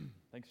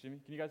Thanks, Jimmy.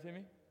 Can you guys hear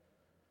me?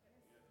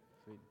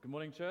 Sweet. Good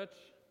morning, church.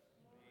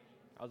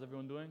 How's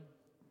everyone doing?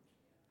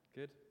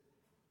 Good.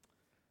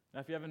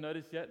 Now, if you haven't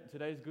noticed yet,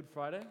 today is Good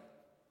Friday,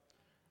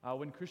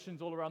 when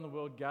Christians all around the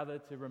world gather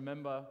to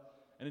remember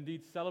and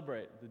indeed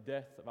celebrate the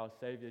death of our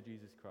Savior,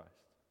 Jesus Christ.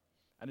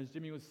 And as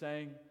Jimmy was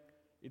saying,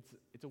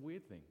 it's a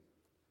weird thing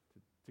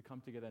to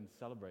come together and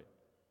celebrate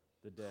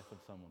the death of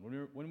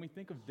someone. When we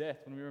think of death,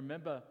 when we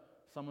remember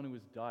someone who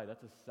has died,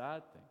 that's a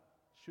sad thing.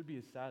 It should be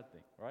a sad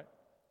thing, right?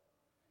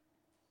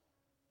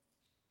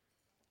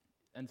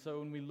 And so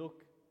when we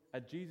look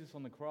at Jesus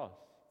on the cross,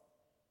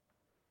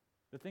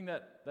 the thing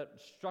that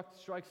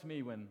strikes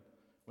me when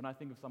I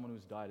think of someone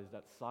who's died is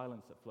that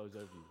silence that flows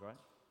over you, right?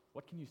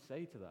 What can you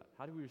say to that?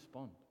 How do we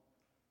respond?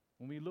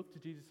 When we look to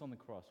Jesus on the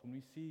cross, when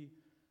we see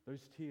those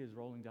tears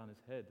rolling down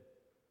his head,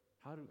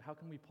 how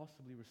can we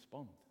possibly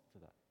respond to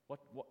that?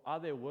 What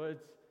are there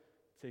words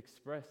to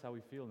express how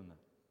we feel in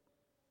that?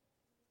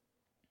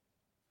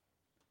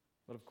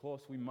 But of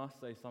course, we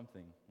must say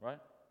something, right?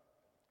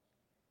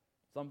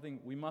 Something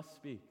we must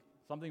speak.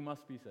 Something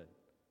must be said.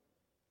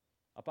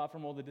 Apart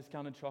from all the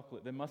discounted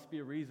chocolate, there must be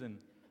a reason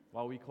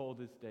why we call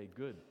this day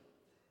good.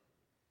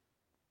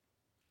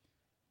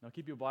 Now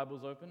keep your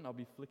Bibles open. I'll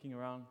be flicking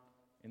around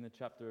in the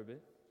chapter a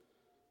bit.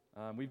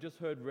 We've just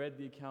read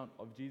the account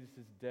of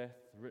Jesus' death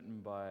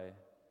written by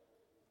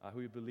who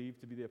we believe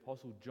to be the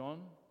Apostle John,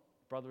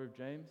 brother of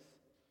James,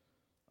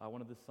 one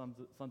of the sons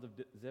of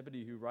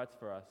Zebedee, who writes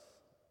for us,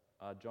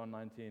 John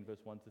 19, verse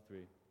 1 to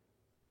 3.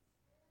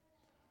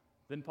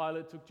 Then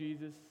Pilate took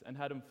Jesus and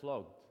had him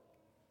flogged.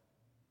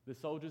 The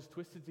soldiers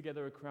twisted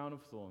together a crown of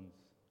thorns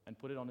and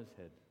put it on his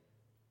head.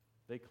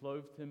 They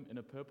clothed him in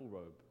a purple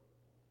robe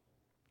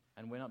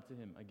and went up to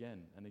him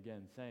again and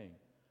again, saying,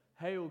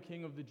 "Hail,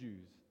 King of the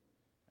Jews!"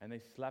 And they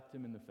slapped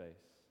him in the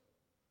face.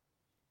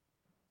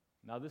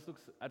 Now this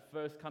looks at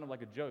first kind of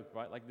like a joke,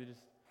 right? Like they're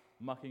just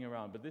mucking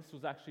around. But this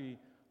was actually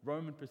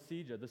Roman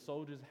procedure. The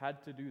soldiers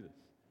had to do this.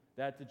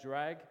 They had to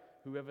drag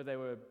whoever they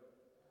were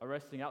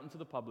arresting out into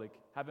the public,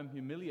 have him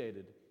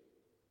humiliated.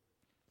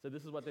 So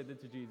this is what they did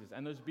to Jesus.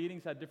 And those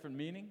beatings had different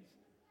meanings.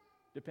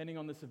 Depending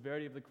on the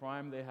severity of the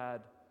crime they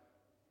had,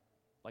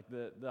 like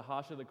the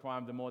harsher the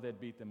crime, the more they'd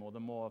beat them, or the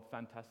more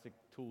fantastic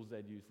tools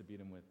they'd use to beat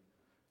them with.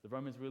 The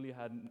Romans really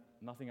had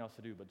nothing else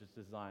to do but just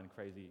design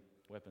crazy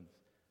weapons.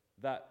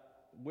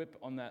 That whip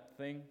on that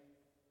thing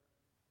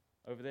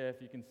over there,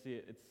 if you can see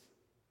it,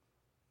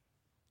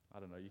 I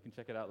don't know, you can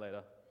check it out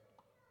later.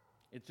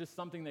 It's just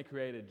something they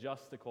created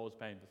just to cause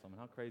pain to someone.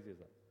 How crazy is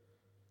that?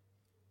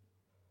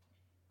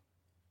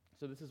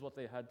 So this is what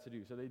they had to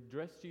do. So they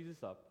dressed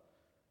Jesus up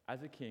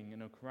as a king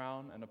in a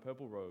crown and a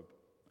purple robe,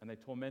 and they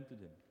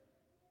tormented him.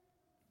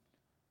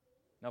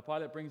 Now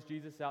Pilate brings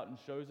Jesus out and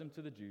shows him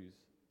to the Jews.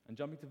 And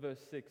jumping to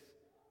verse 6,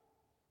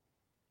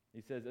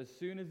 he says, "As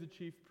soon as the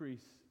chief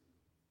priests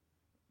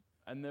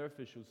and their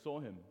officials saw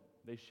him,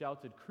 they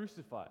shouted,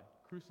 'Crucify,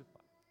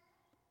 crucify.'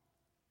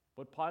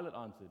 But Pilate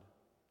answered,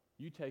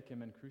 'You take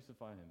him and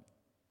crucify him.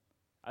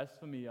 As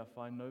for me, I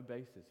find no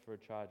basis for a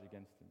charge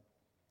against him.'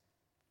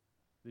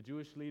 The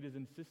Jewish leaders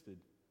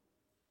insisted,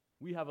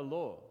 'We have a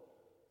law,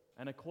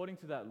 and according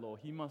to that law,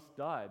 he must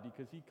die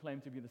because he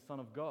claimed to be the Son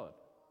of God.'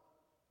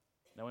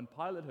 Now when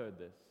Pilate heard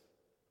this,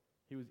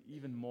 he was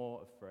even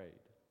more afraid."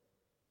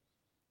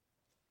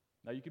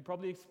 Now you could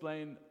probably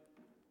explain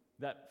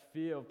that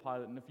fear of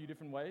Pilate in a few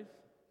different ways.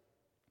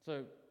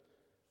 So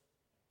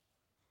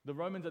the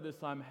Romans at this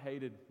time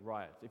hated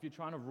riots. If you're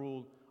trying to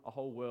rule a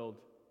whole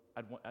world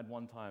at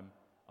one time,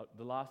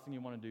 the last thing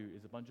you want to do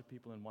is a bunch of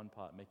people in one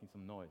part making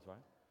some noise,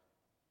 right?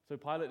 So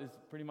Pilate is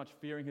pretty much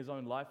fearing his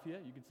own life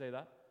here, you could say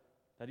that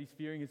he's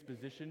fearing his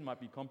position might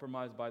be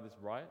compromised by this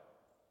riot.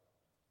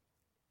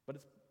 But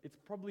it's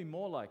probably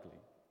more likely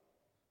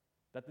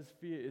that this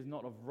fear is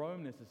not of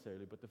Rome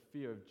necessarily, but the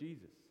fear of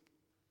Jesus.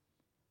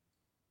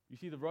 You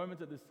see, the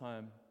Romans at this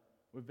time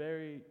were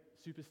very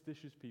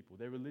superstitious people.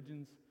 Their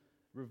religions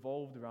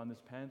revolved around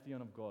this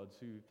pantheon of gods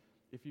who,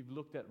 if you've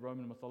looked at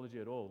Roman mythology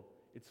at all,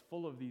 it's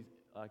full of these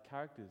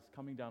characters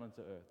coming down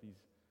onto earth,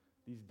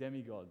 these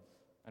demigods,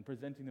 and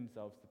presenting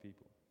themselves to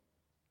people.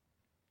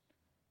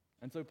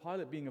 And so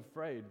Pilate, being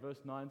afraid,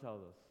 verse 9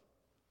 tells us,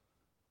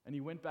 and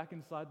he went back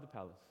inside the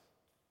palace.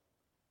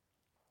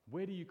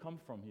 "Where do you come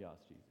from?" he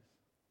asked Jesus.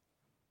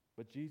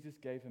 But Jesus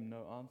gave him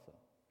no answer.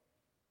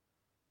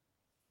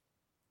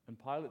 And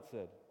Pilate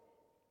said,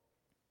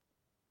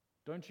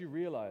 "Don't you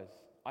realize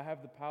I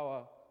have the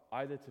power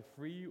either to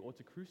free you or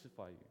to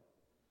crucify you?"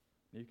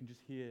 Now you can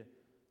just hear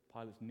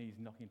Pilate's knees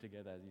knocking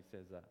together as he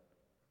says that.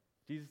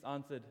 Jesus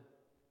answered,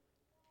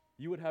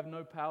 "You would have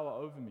no power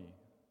over me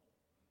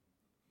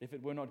if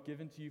it were not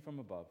given to you from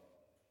above.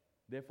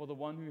 Therefore the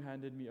one who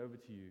handed me over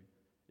to you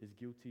is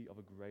guilty of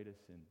a greater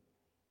sin."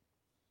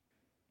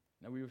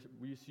 Now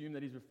we assume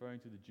that he's referring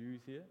to the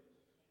Jews here,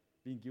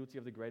 being guilty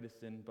of the greatest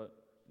sin, but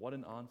what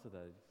an answer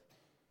that is.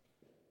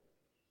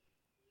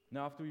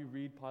 Now after we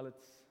read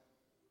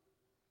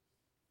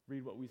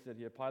what we said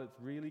here, Pilate's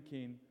really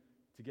keen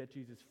to get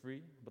Jesus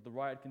free, but the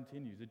riot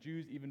continues. The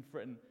Jews even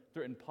threaten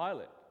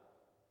Pilate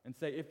and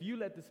say, "If you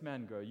let this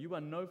man go, you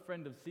are no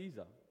friend of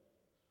Caesar."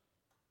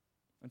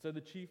 And so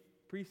the chief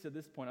priests at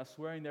this point are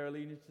swearing their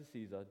allegiance to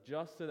Caesar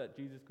just so that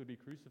Jesus could be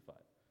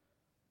crucified.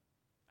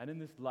 And in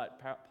this light,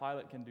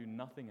 Pilate can do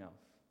nothing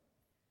else.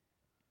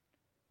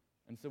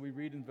 And so we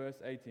read in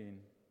verse 18,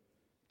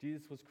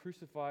 Jesus was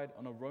crucified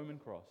on a Roman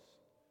cross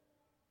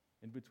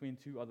in between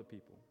two other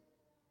people.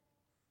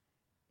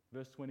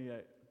 Verse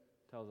 28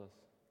 tells us,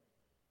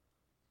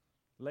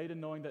 later,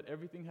 knowing that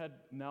everything had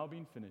now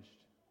been finished,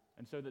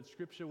 and so that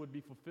Scripture would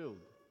be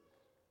fulfilled,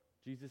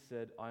 Jesus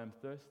said, "I am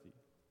thirsty."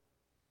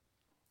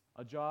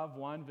 A jar of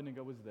wine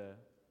vinegar was there,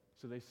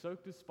 so they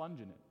soaked a sponge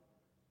in it,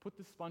 put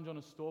the sponge on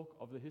a stalk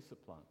of the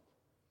hyssop plant,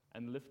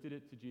 and lifted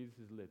it to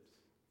Jesus' lips.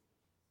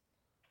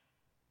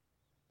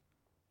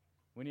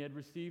 When he had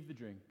received the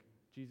drink,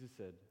 Jesus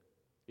said,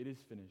 "It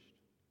is finished."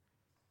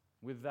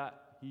 With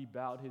that, he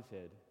bowed his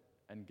head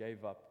and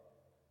gave up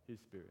his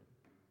spirit.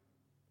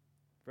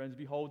 Friends,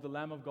 behold, the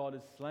Lamb of God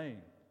is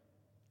slain.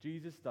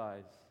 Jesus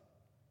dies.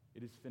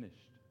 It is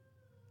finished.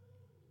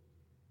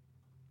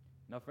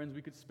 Now, friends,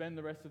 we could spend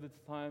the rest of this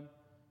time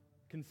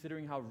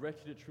considering how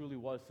wretched it truly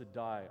was to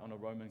die on a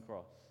Roman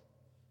cross.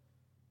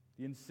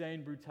 The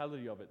insane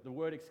brutality of it. The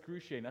word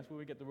excruciating, that's where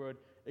we get the word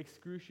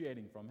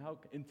excruciating from. How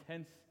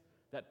intense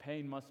that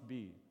pain must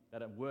be,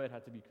 that a word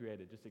had to be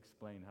created just to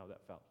explain how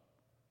that felt.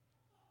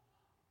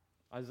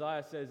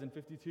 Isaiah says in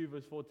 52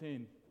 verse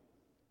 14,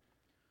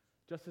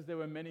 just as there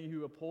were many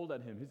who appalled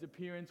at him, his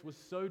appearance was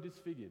so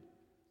disfigured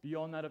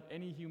beyond that of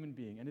any human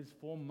being, and his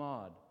form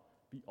marred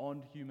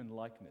beyond human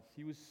likeness.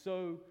 He was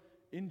so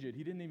injured,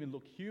 he didn't even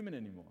look human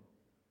anymore.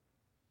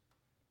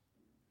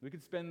 We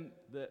could spend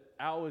the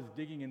hours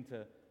digging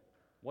into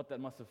what that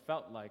must have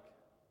felt like,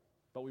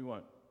 but we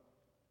won't.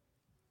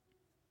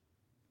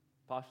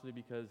 Partially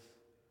because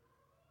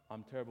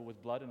I'm terrible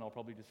with blood and I'll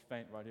probably just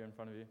faint right here in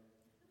front of you.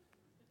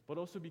 But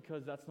also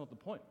because that's not the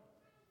point.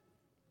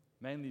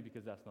 Mainly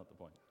because that's not the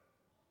point.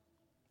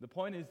 The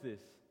point is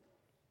this,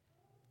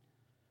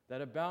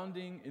 that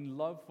abounding in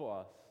love for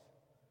us,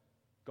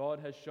 God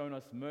has shown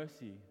us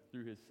mercy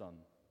through his Son.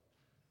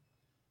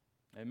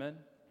 Amen?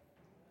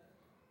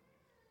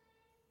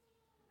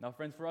 Now,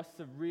 friends, for us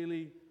to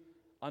really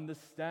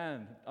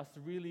understand, us to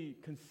really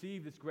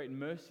conceive this great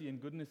mercy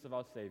and goodness of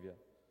our Savior,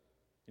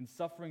 in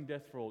suffering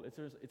death for all,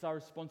 it's our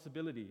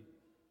responsibility,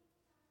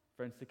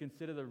 friends, to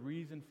consider the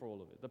reason for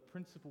all of it, the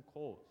principal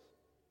cause.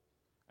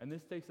 And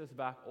this takes us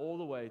back all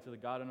the way to the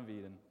Garden of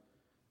Eden,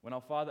 when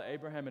our father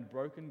Abraham had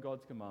broken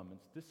God's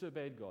commandments,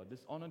 disobeyed God,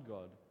 dishonored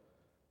God,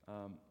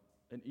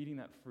 in eating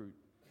that fruit.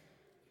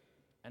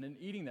 And in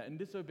eating that, in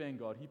disobeying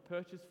God, he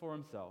purchased for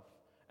himself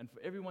and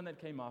for everyone that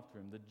came after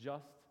him the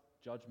just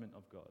judgment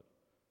of God,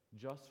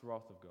 just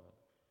wrath of God.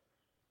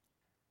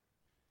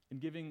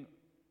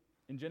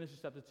 In Genesis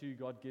chapter 2,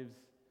 God gives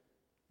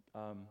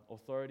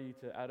authority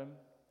to Adam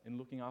in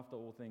looking after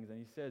all things, and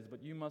he says,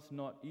 "But you must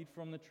not eat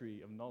from the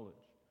tree of knowledge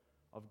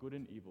of good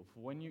and evil, for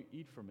when you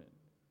eat from it,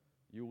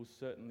 you will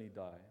certainly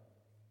die."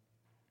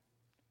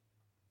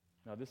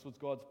 Now, this was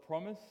God's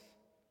promise.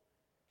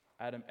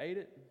 Adam ate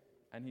it,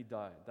 and he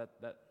died.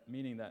 That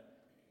meaning that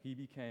he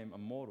became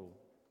immortal.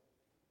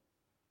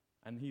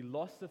 And he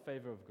lost the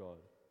favor of God,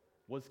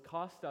 was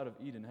cast out of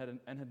Eden,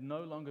 and had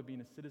no longer been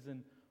a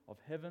citizen of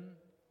heaven,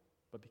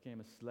 but became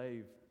a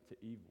slave to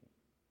evil.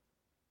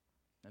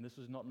 And this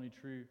was not only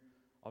true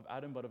of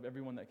Adam, but of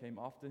everyone that came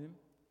after him.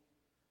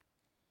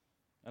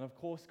 And of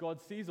course,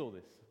 God sees all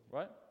this,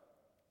 right?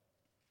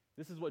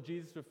 This is what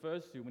Jesus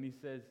refers to when he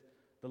says,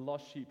 the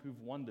lost sheep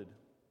who've wandered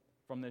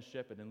from their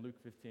shepherd in Luke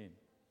 15.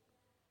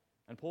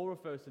 And Paul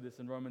refers to this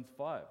in Romans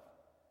 5,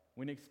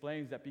 when he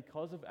explains that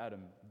because of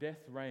Adam, death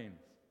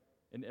reigns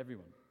in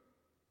everyone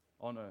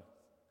on earth.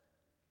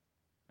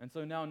 And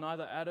so now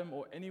neither Adam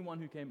or anyone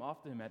who came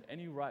after him had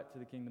any right to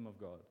the kingdom of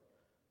God,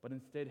 but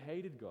instead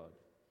hated God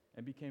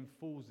and became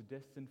fools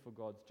destined for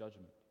God's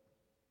judgment.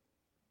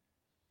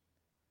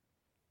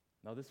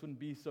 Now, this wouldn't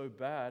be so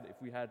bad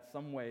if we had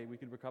some way we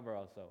could recover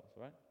ourselves,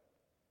 right?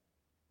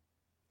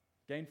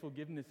 Gain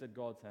forgiveness at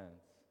God's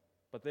hands.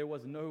 But there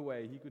was no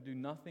way. He could do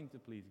nothing to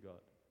please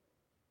God.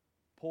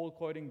 Paul,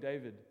 quoting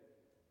David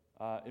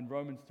in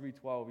Romans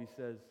 3:12, he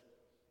says,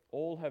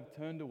 "All have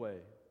turned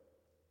away.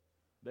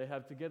 They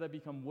have together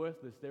become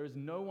worthless. There is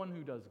no one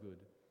who does good,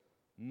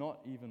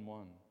 not even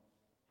one."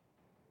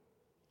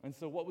 And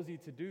so what was he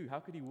to do? How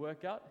could he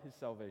work out his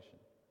salvation?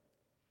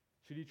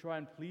 Should he try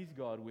and please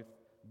God with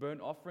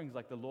burnt offerings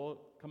like the law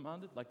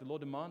commanded, like the law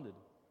demanded?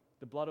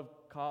 The blood of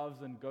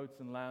calves and goats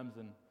and lambs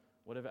and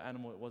whatever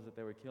animal it was that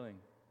they were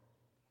killing.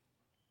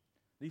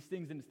 These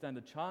things didn't stand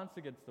a chance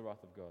against the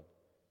wrath of God.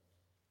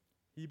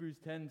 Hebrews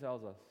 10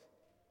 tells us,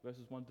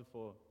 verses 1 to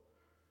 4,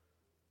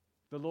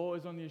 "The law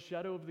is only a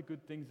shadow of the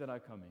good things that are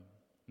coming,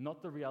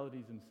 not the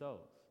realities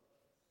themselves.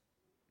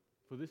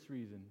 For this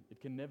reason, it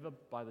can never,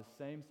 by the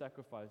same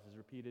sacrifices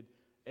repeated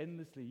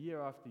endlessly year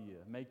after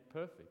year, make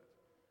perfect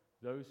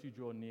those who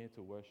draw near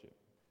to worship.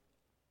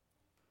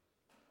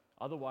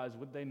 Otherwise,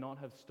 would they not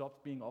have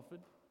stopped being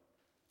offered?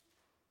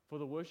 For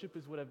the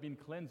worshippers would have been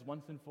cleansed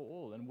once and for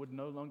all and would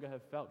no longer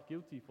have felt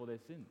guilty for their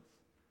sins.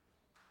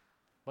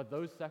 But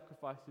those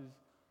sacrifices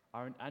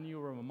are an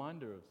annual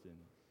reminder of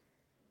sins.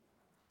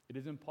 It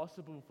is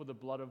impossible for the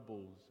blood of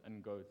bulls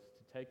and goats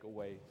to take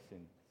away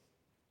sins.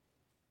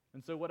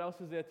 And so what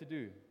else is there to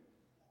do?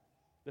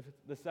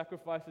 The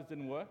sacrifices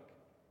didn't work.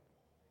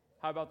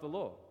 How about the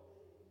law?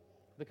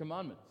 The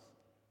commandments?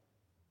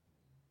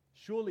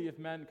 Surely if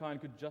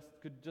mankind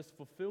could just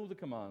fulfill the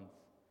commands,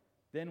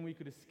 then we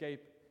could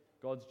escape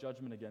God's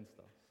judgment against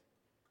us.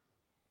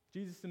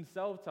 Jesus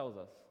himself tells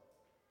us,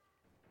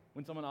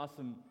 when someone asks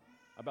him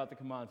about the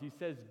commands, he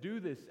says, "Do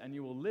this and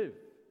you will live."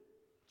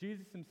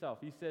 Jesus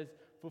himself, he says,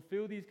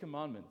 "Fulfill these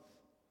commandments.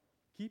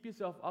 Keep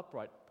yourself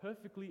upright,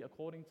 perfectly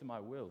according to my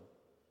will,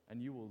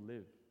 and you will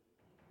live."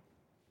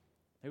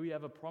 Here we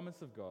have a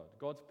promise of God.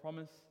 God's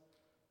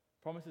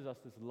promises us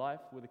this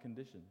life with a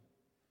condition,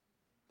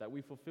 that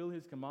we fulfill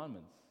his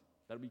commandments,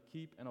 that we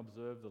keep and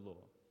observe the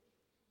law.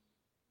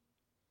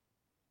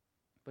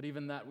 But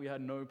even that we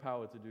had no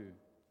power to do.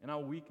 In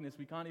our weakness,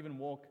 we can't even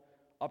walk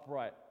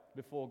upright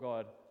before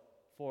God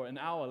for an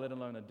hour, let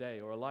alone a day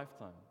or a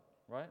lifetime,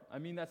 right? I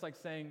mean, that's like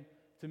saying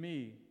to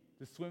me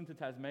to swim to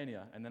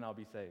Tasmania and then I'll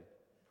be saved.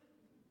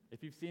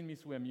 If you've seen me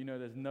swim, you know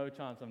there's no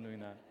chance I'm doing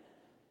that.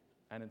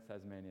 And it's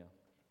Tasmania.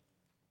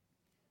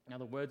 Now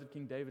the words of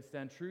King David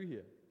stand true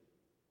here.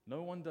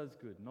 No one does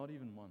good, not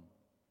even one.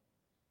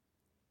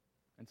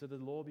 And so the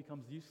law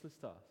becomes useless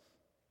to us.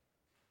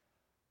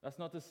 That's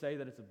not to say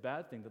that it's a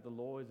bad thing, that the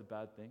law is a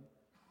bad thing.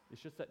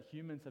 It's just that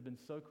humans have been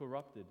so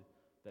corrupted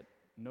that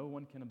no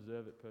one can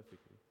observe it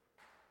perfectly.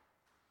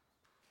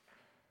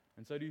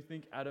 And so do you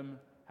think Adam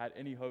had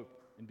any hope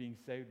in being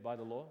saved by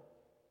the law?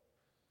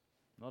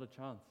 Not a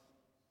chance.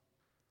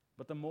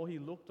 But the more he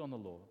looked on the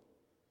law,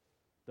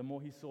 the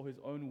more he saw his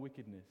own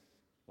wickedness,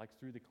 like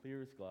through the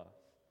clearest glass.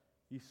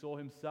 He saw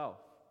himself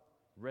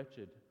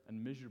wretched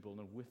and miserable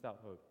and without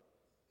hope.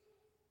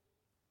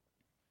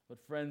 But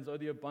friends, oh,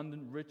 the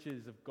abundant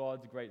riches of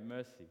God's great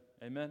mercy.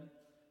 Amen?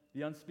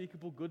 The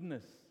unspeakable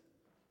goodness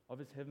of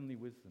his heavenly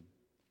wisdom.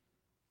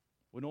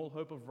 When all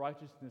hope of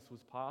righteousness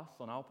was past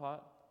on our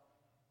part,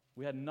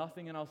 we had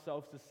nothing in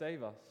ourselves to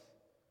save us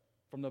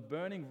from the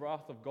burning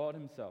wrath of God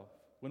himself.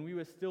 When we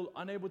were still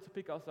unable to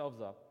pick ourselves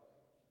up,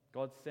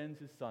 God sends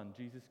his Son,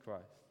 Jesus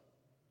Christ,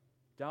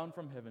 down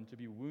from heaven to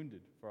be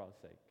wounded for our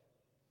sake,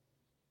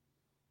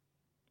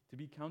 to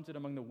be counted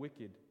among the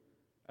wicked,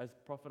 as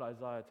prophet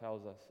Isaiah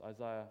tells us,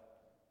 Isaiah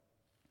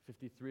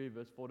 53,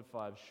 verse 4 to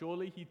 5.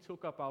 Surely he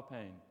took up our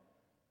pain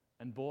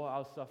and bore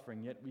our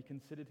suffering, yet we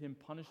considered him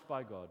punished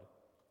by God,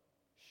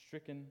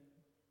 stricken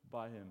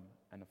by him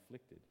and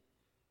afflicted.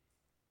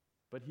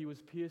 But he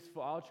was pierced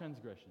for our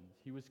transgressions,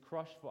 he was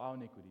crushed for our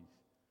iniquities.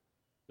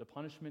 The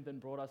punishment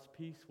that brought us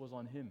peace was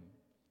on him,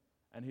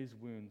 and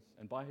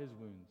by his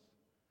wounds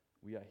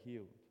we are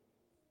healed.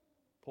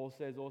 Paul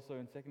says also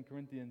in 2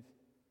 Corinthians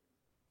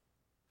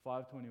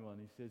 5:21,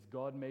 he says,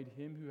 God made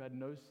him who had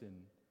no sin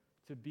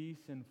to be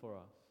sin for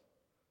us,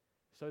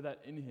 so that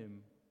in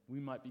him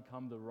we might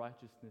become the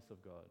righteousness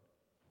of God.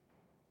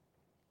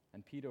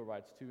 And Peter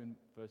writes too in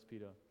 1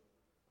 Peter,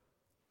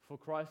 for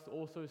Christ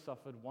also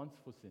suffered once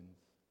for sins,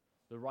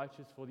 the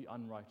righteous for the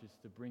unrighteous,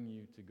 to bring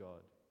you to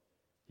God.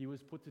 He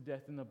was put to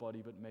death in the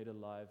body, but made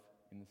alive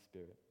in the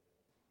spirit.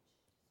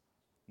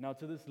 Now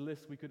to this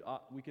list we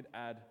could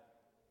add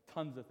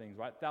tons of things,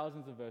 right?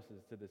 Thousands of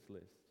verses to this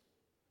list.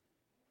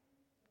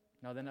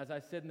 Now then, as I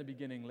said in the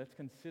beginning, let's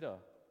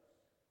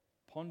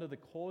ponder the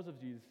cause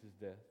of Jesus'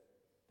 death,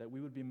 that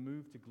we would be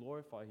moved to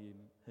glorify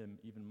him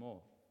even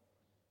more.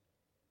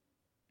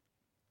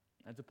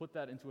 And to put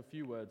that into a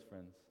few words,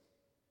 friends,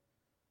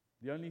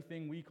 the only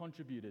thing we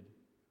contributed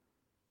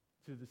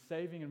to the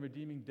saving and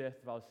redeeming death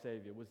of our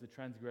Savior was the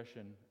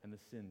transgression and the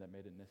sin that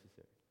made it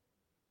necessary.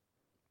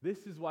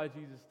 This is why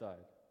Jesus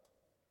died.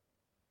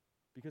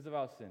 Because of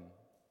our sin.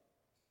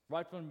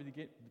 Right from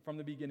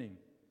the beginning.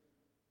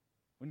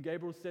 When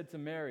Gabriel said to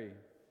Mary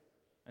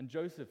and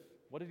Joseph,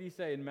 what did he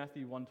say in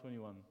Matthew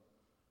 1:21?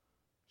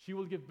 She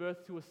will give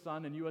birth to a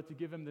son, and you are to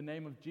give him the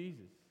name of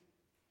Jesus,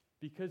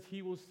 because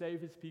he will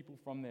save his people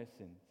from their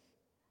sins.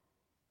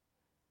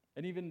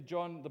 And even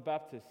John the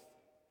Baptist,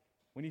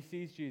 when he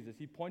sees Jesus,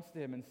 he points to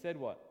him and said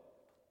what?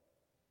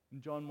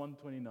 In John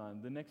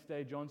 1:29, the next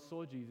day John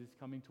saw Jesus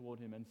coming toward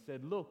him and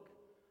said, look,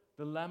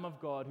 the Lamb of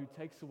God who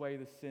takes away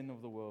the sin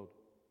of the world.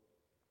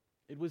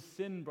 It was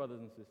sin,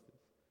 brothers and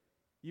sisters,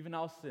 even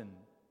our sin,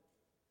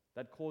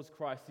 that caused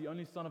Christ, the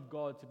only Son of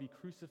God, to be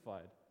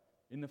crucified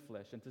in the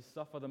flesh and to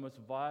suffer the most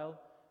vile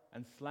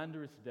and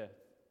slanderous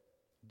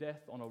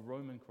death on a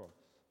Roman cross.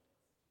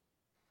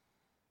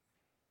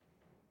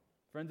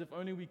 Friends, if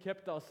only we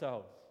kept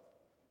ourselves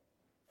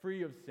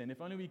free of sin,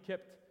 if only we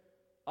kept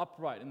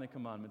upright in the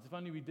commandments, if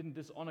only we didn't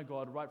dishonor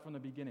God right from the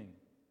beginning,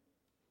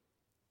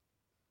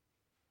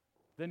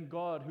 then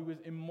God, who is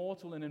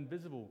immortal and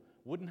invisible,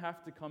 wouldn't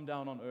have to come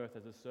down on earth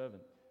as a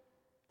servant.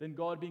 Then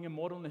God, being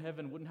immortal in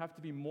heaven, wouldn't have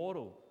to be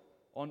mortal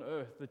on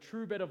earth. The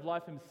true bread of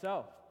life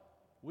himself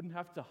wouldn't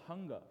have to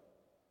hunger.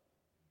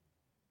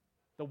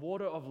 The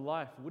water of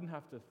life wouldn't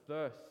have to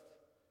thirst.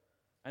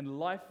 And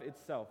life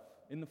itself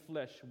in the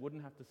flesh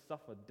wouldn't have to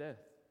suffer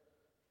death.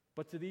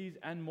 But to these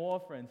and more,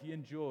 friends, he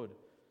endured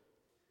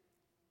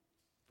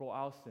for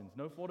our sins,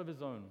 no fault of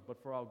his own,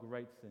 but for our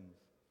great sins.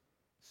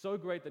 So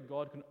great that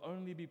God can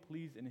only be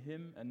pleased in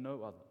him and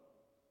no other.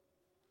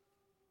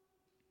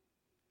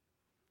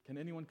 Can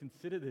anyone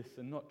consider this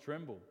and not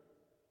tremble?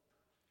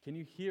 Can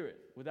you hear it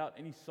without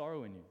any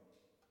sorrow in you?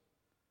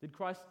 Did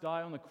Christ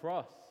die on the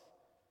cross?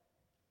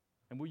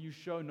 And will you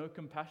show no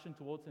compassion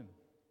towards him?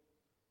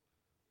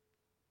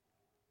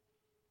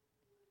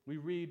 We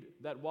read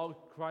that while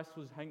Christ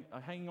was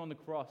hanging on the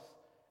cross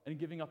and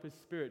giving up his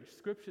spirit,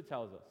 Scripture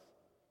tells us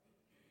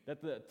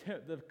that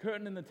the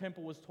curtain in the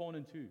temple was torn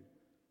in two,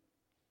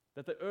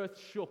 that the earth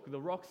shook,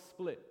 the rocks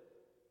split,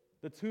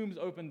 the tombs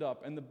opened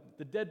up, and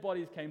the dead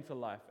bodies came to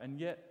life. And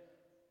yet,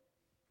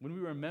 when we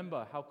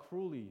remember how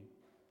cruelly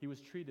he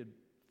was treated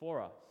for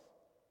us,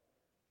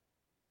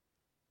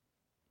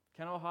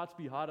 can our hearts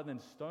be harder than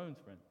stones,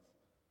 friends?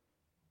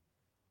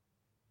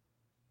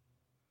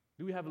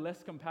 Do we have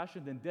less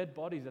compassion than dead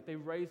bodies that they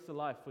raised to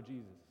life for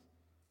Jesus?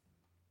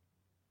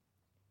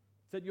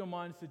 Set your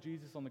minds to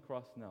Jesus on the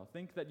cross now.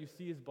 Think that you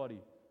see his body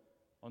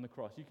on the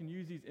cross. You can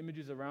use these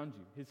images around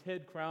you. His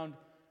head crowned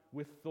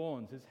with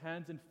thorns, his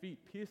hands and feet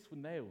pierced with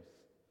nails,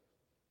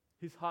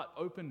 his heart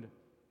opened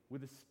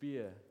with a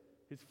spear,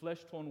 his flesh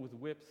torn with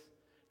whips.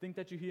 Think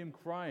that you hear him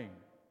crying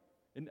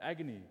in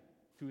agony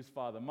to his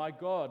Father, my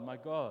God,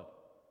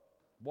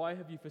 why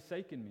have you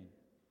forsaken me?"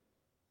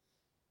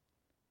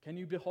 Can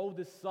you behold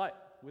this sight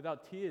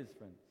without tears,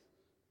 friends?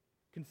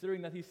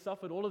 Considering that he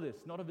suffered all of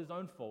this, not of his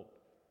own fault,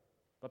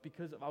 but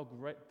because of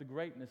the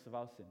greatness of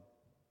our sin.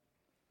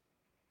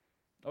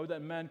 Oh,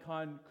 that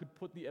mankind could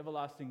put the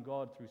everlasting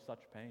God through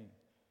such pain.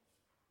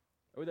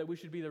 Oh, that we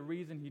should be the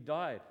reason he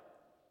died,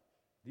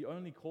 the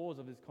only cause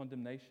of his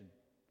condemnation.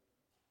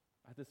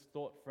 At this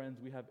thought,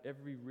 friends, we have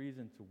every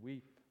reason to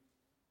weep.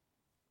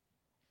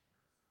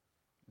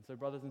 And so,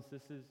 brothers and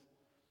sisters,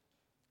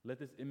 let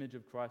this image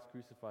of Christ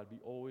crucified be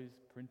always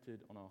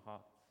printed on our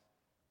hearts.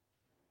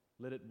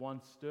 Let it,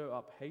 one, stir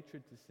up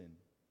hatred to sin,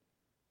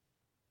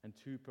 and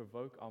two,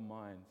 provoke our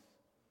minds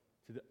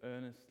to the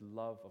earnest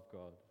love of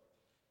God.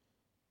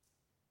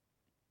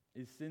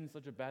 Is sin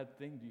such a bad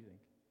thing, do you think?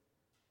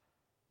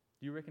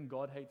 Do you reckon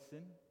God hates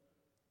sin?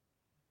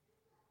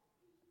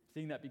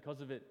 Seeing that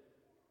because of it,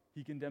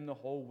 he condemned the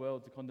whole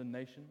world to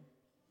condemnation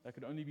that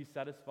could only be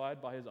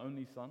satisfied by his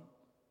only Son?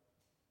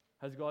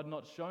 Has God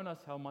not shown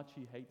us how much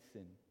he hates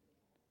sin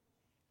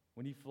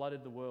when he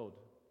flooded the world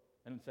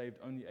and saved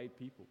only 8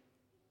 people?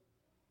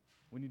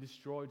 When he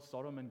destroyed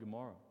Sodom and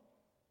Gomorrah?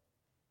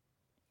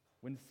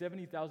 When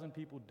 70,000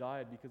 people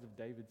died because of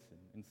David's sin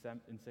in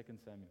 2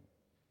 Samuel?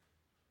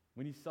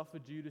 When he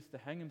suffered Judas to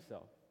hang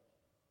himself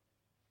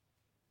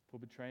for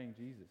betraying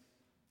Jesus?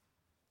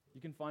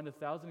 You can find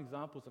 1,000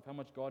 examples of how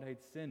much God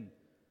hates sin,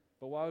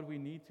 but why would we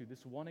need to?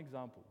 This one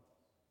example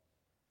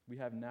we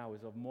have now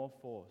is of more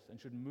force and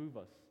should move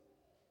us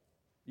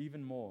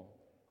even more.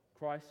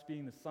 Christ,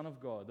 being the Son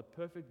of God, the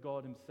perfect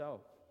God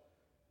himself,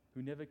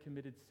 who never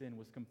committed sin,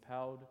 was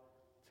compelled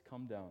to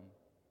come down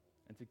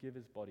and to give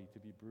his body to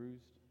be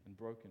bruised and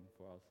broken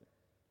for our sin.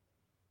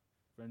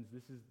 Friends,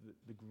 this is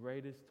the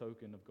greatest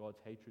token of God's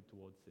hatred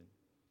towards sin.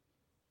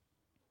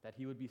 That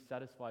he would be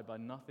satisfied by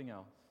nothing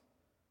else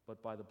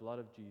but by the blood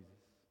of Jesus.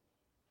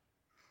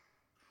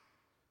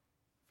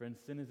 Friends,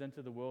 sin has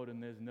entered the world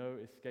and there's no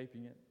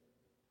escaping it.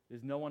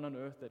 There's no one on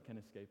earth that can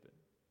escape it.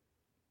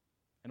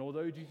 And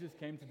although Jesus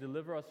came to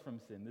deliver us from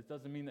sin, this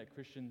doesn't mean that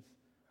Christians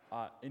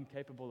are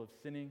incapable of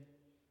sinning,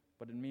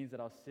 but it means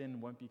that our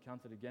sin won't be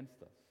counted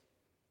against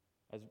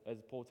us.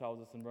 As Paul tells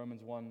us in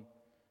Romans 1,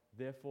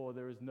 therefore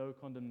there is no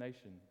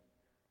condemnation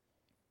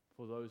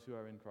for those who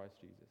are in Christ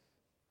Jesus.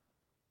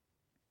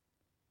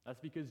 That's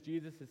because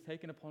Jesus has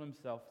taken upon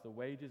himself the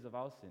wages of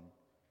our sin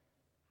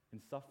in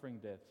suffering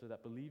death, so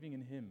that believing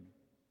in him,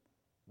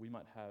 we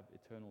might have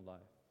eternal life.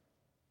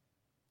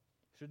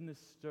 Shouldn't this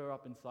stir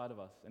up inside of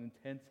us an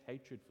intense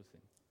hatred for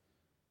sin?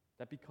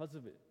 That because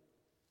of it,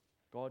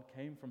 God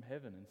came from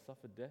heaven and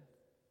suffered death?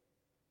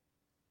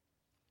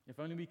 If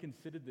only we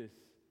considered this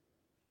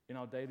in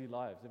our daily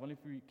lives, if only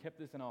we kept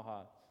this in our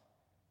hearts,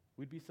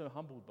 we'd be so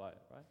humbled by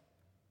it, right?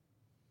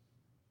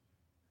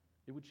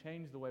 It would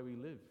change the way we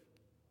live.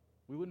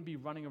 We wouldn't be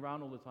running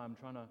around all the time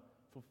trying to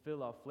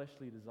fulfill our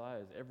fleshly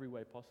desires every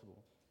way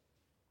possible.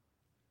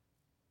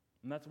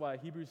 And that's why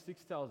Hebrews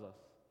 6 tells us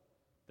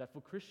that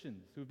for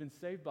Christians who have been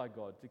saved by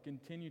God, to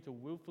continue to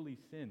willfully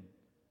sin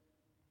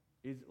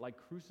is like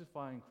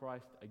crucifying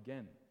Christ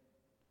again.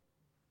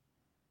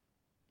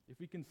 If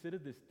we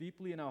considered this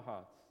deeply in our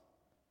hearts,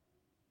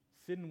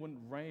 sin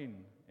wouldn't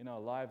reign in our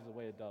lives the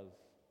way it does,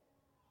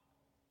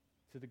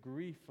 to the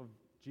grief of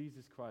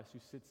Jesus Christ who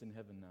sits in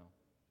heaven now.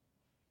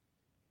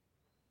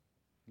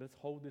 Let's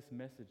hold this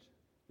message,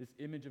 this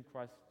image of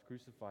Christ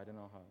crucified in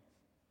our hearts,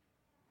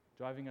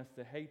 driving us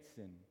to hate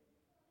sin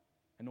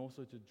and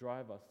also to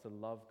drive us to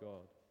love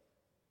God.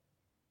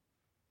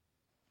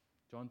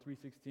 John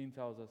 3:16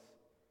 tells us,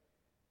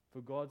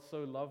 "For God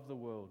so loved the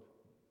world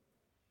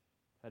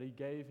that he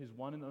gave his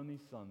one and only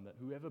Son, that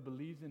whoever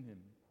believes in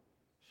him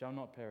shall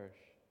not perish,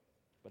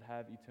 but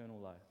have eternal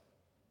life."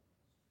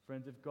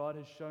 Friends, if God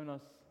has shown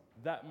us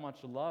that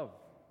much love,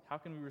 how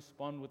can we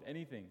respond with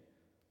anything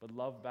but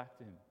love back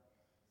to him?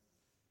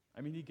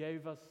 I mean, he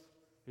gave us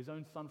his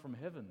own Son from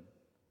heaven.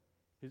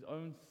 His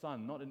own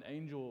Son, not an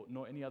angel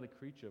nor any other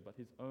creature, but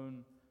his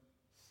own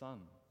Son.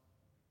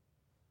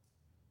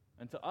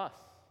 And to us,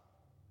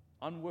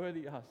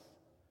 unworthy us,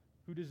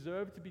 who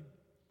deserve to be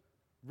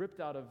ripped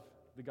out of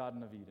the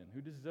Garden of Eden,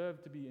 who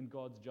deserve to be in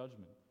God's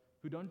judgment,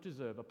 who don't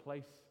deserve a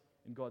place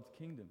in God's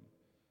kingdom.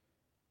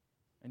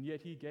 And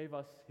yet he gave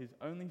us his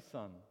only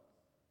Son,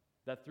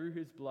 that through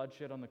his blood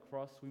shed on the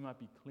cross we might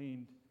be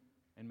cleaned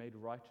and made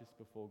righteous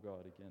before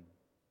God again.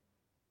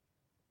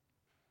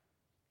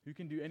 Who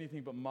can do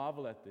anything but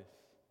marvel at this,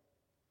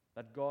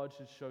 that God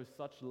should show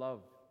such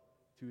love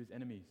to his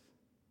enemies?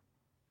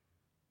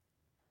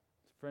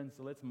 Friends,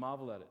 so let's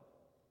marvel at it,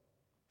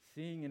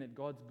 seeing in it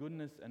God's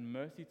goodness and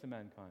mercy to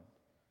mankind,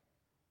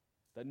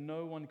 that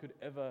no one could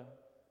ever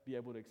be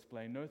able to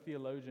explain. No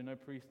theologian, no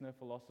priest, no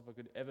philosopher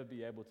could ever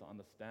be able to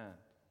understand.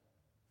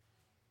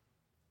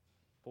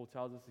 Paul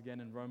tells us again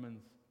in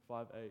Romans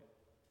 5:8,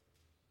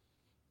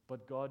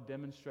 but God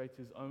demonstrates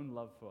his own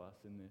love for us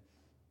in this.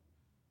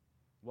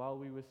 While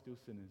we were still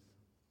sinners,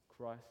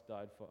 Christ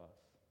died for us.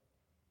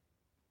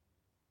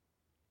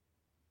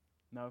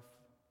 Now,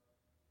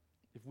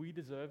 if we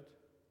deserved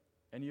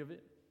any of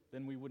it,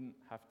 then we wouldn't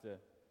have to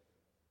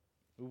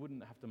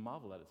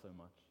marvel at it so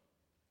much.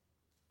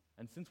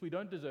 And since we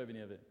don't deserve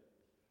any of it,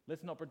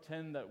 let's not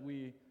pretend that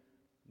we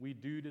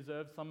do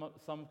deserve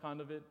some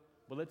kind of it,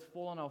 but let's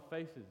fall on our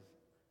faces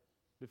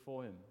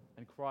before him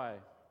and cry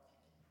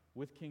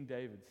with King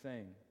David,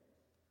 saying,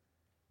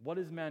 "What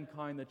is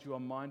mankind that you are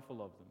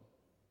mindful of them?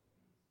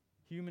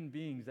 Human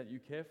beings that you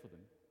care for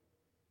them."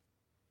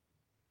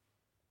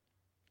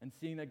 And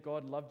seeing that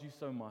God loved you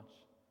so much,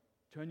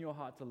 turn your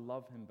heart to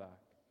love him back.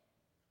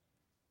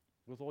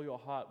 With all your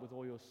heart, with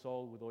all your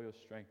soul, with all your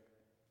strength.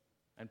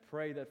 And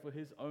pray that for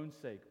his own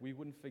sake, we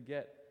wouldn't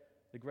forget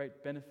the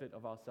great benefit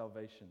of our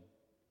salvation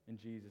in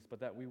Jesus, but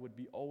that we would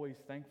be always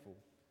thankful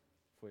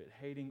for it,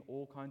 hating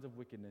all kinds of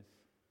wickedness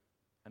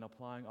and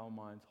applying our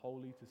minds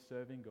wholly to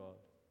serving God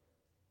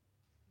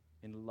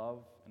in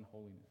love and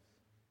holiness.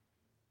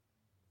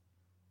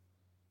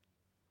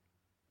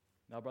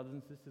 Now, brothers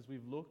and sisters,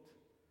 we've looked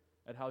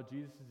at how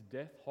Jesus'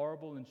 death,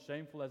 horrible and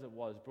shameful as it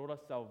was, brought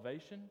us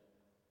salvation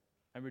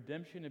and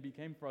redemption. It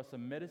became for us a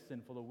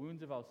medicine for the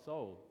wounds of our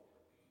soul.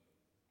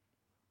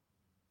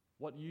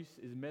 What use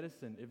is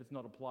medicine if it's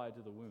not applied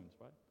to the wounds,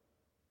 right?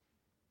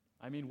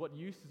 I mean, what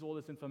use is all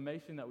this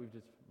information that we've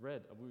just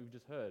read, we've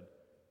just heard,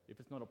 if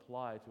it's not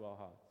applied to our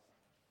hearts?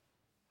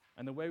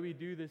 And the way we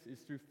do this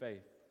is through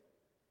faith,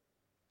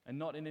 and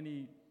not in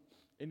any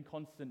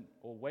inconstant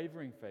or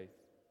wavering faith,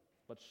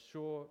 but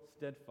sure,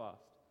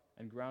 steadfast,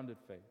 and grounded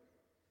faith.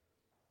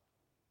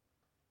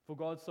 For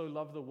God so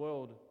loved the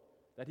world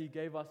that he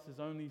gave us his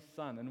only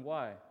Son. And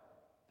why?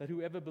 That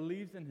whoever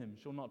believes in him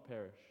shall not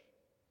perish,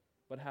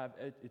 but have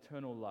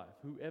eternal life.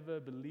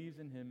 Whoever believes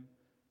in him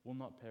will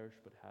not perish,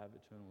 but have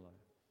eternal life.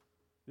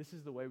 This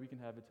is the way we can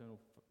have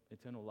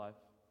eternal life,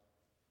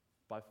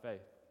 by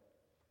faith.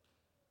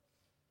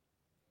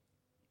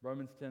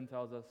 Romans 10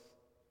 tells us,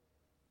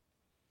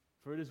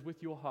 "For it is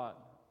with your heart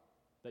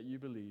that you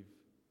believe,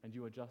 and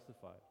you are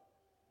justified,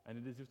 and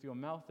it is with your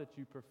mouth that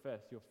you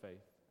profess your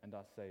faith and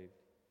are saved."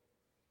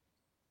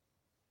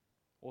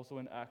 Also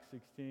in Acts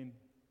 16,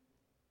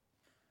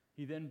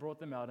 he then brought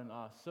them out and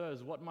asked,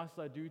 "Sirs, what must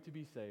I do to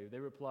be saved?" They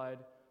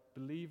replied,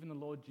 "Believe in the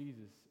Lord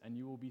Jesus, and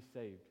you will be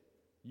saved,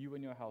 you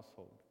and your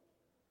household."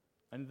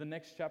 And in the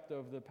next chapter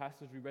of the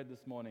passage we read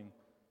this morning,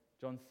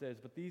 John says,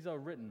 "But these are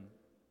written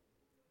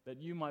that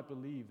you might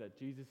believe that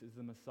Jesus is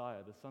the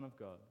Messiah, the Son of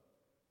God,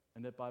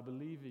 and that by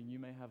believing you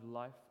may have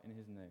life in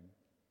his name."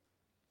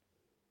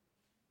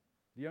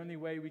 The only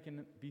way we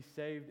can be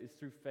saved is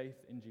through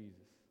faith in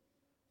Jesus,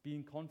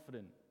 being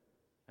confident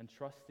and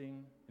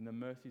trusting in the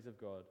mercies of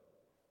God,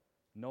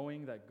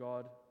 knowing that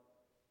God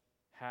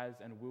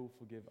has and will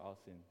forgive our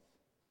sins,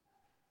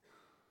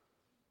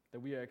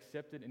 that we are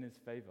accepted in his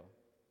favor,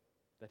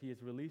 that he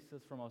has released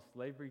us from our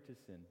slavery to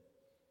sin,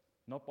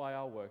 not by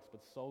our works,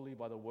 but solely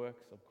by the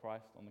works of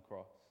Christ on the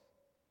cross.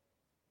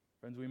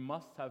 Friends, we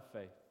must have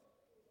faith.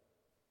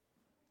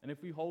 And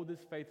if we hold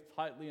this faith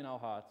tightly in our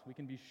hearts, we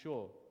can be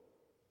sure,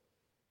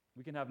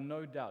 we can have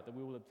no doubt that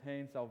we will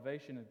obtain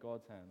salvation at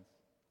God's hands,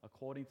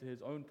 according to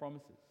his own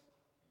promises.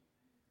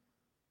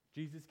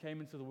 Jesus came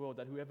into the world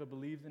that whoever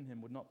believes in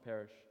him would not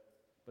perish,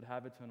 but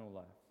have eternal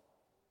life.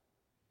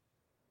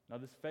 Now,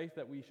 this faith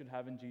that we should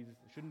have in Jesus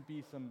shouldn't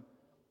be some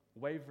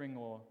wavering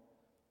or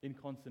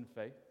inconstant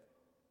faith.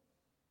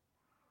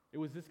 It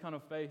was this kind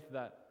of faith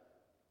that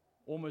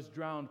almost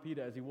drowned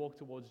Peter as he walked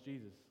towards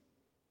Jesus.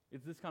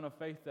 It's this kind of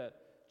faith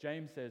that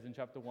James says in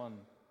chapter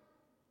 1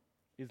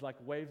 is like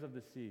waves of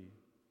the sea.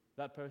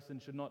 That person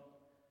should not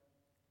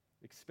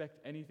expect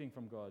anything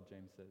from God,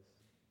 James says.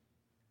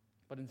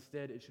 But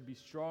instead, it should be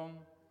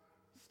strong,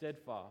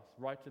 steadfast,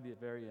 right to the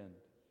very end,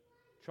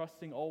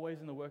 trusting always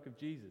in the work of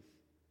Jesus,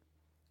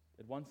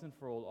 that once and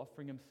for all,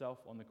 offering himself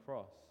on the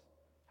cross,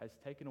 has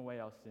taken away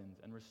our sins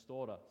and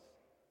restored us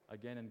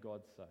again in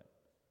God's sight,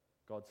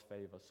 God's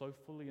favor, so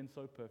fully and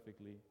so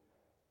perfectly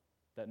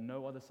that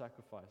no other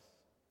sacrifice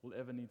will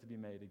ever need to be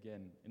made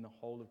again in the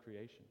whole of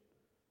creation.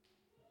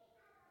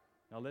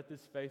 Now let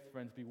this faith,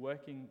 friends, be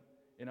working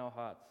in our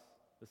hearts,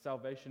 the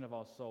salvation of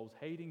our souls,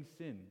 hating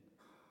sin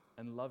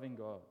and loving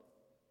God.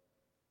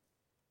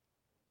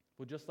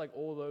 For just like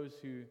all those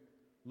who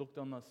looked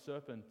on the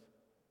serpent,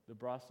 the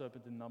brass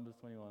serpent in Numbers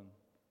 21,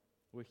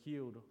 were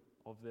healed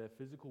of their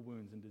physical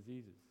wounds and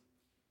diseases,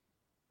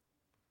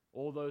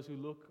 all those who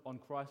look on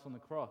Christ on the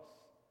cross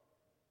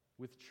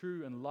with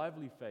true and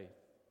lively faith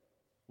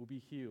will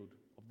be healed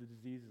of the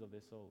diseases of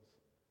their souls.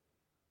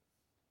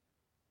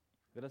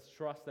 Let us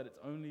trust that it's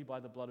only by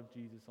the blood of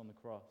Jesus on the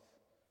cross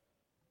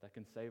that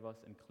can save us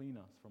and clean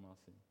us from our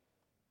sin.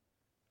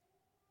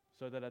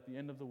 So that at the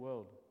end of the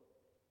world,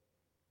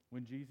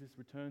 when Jesus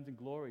returns in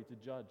glory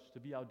to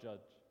be our judge,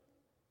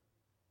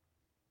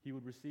 he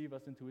would receive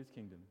us into his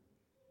kingdom.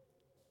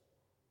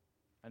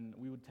 And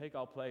we would take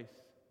our place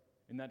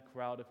in that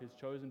crowd of his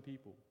chosen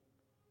people,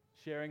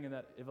 sharing in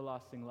that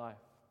everlasting life,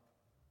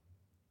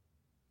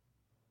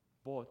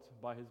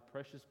 bought by his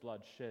precious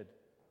blood shed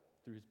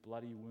through his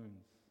bloody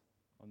wounds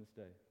on this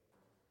day.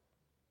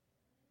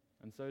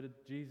 And so did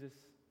Jesus,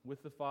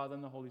 with the Father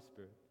and the Holy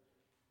Spirit,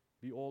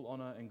 be all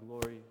honor and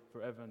glory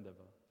forever and ever.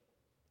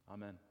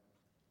 Amen.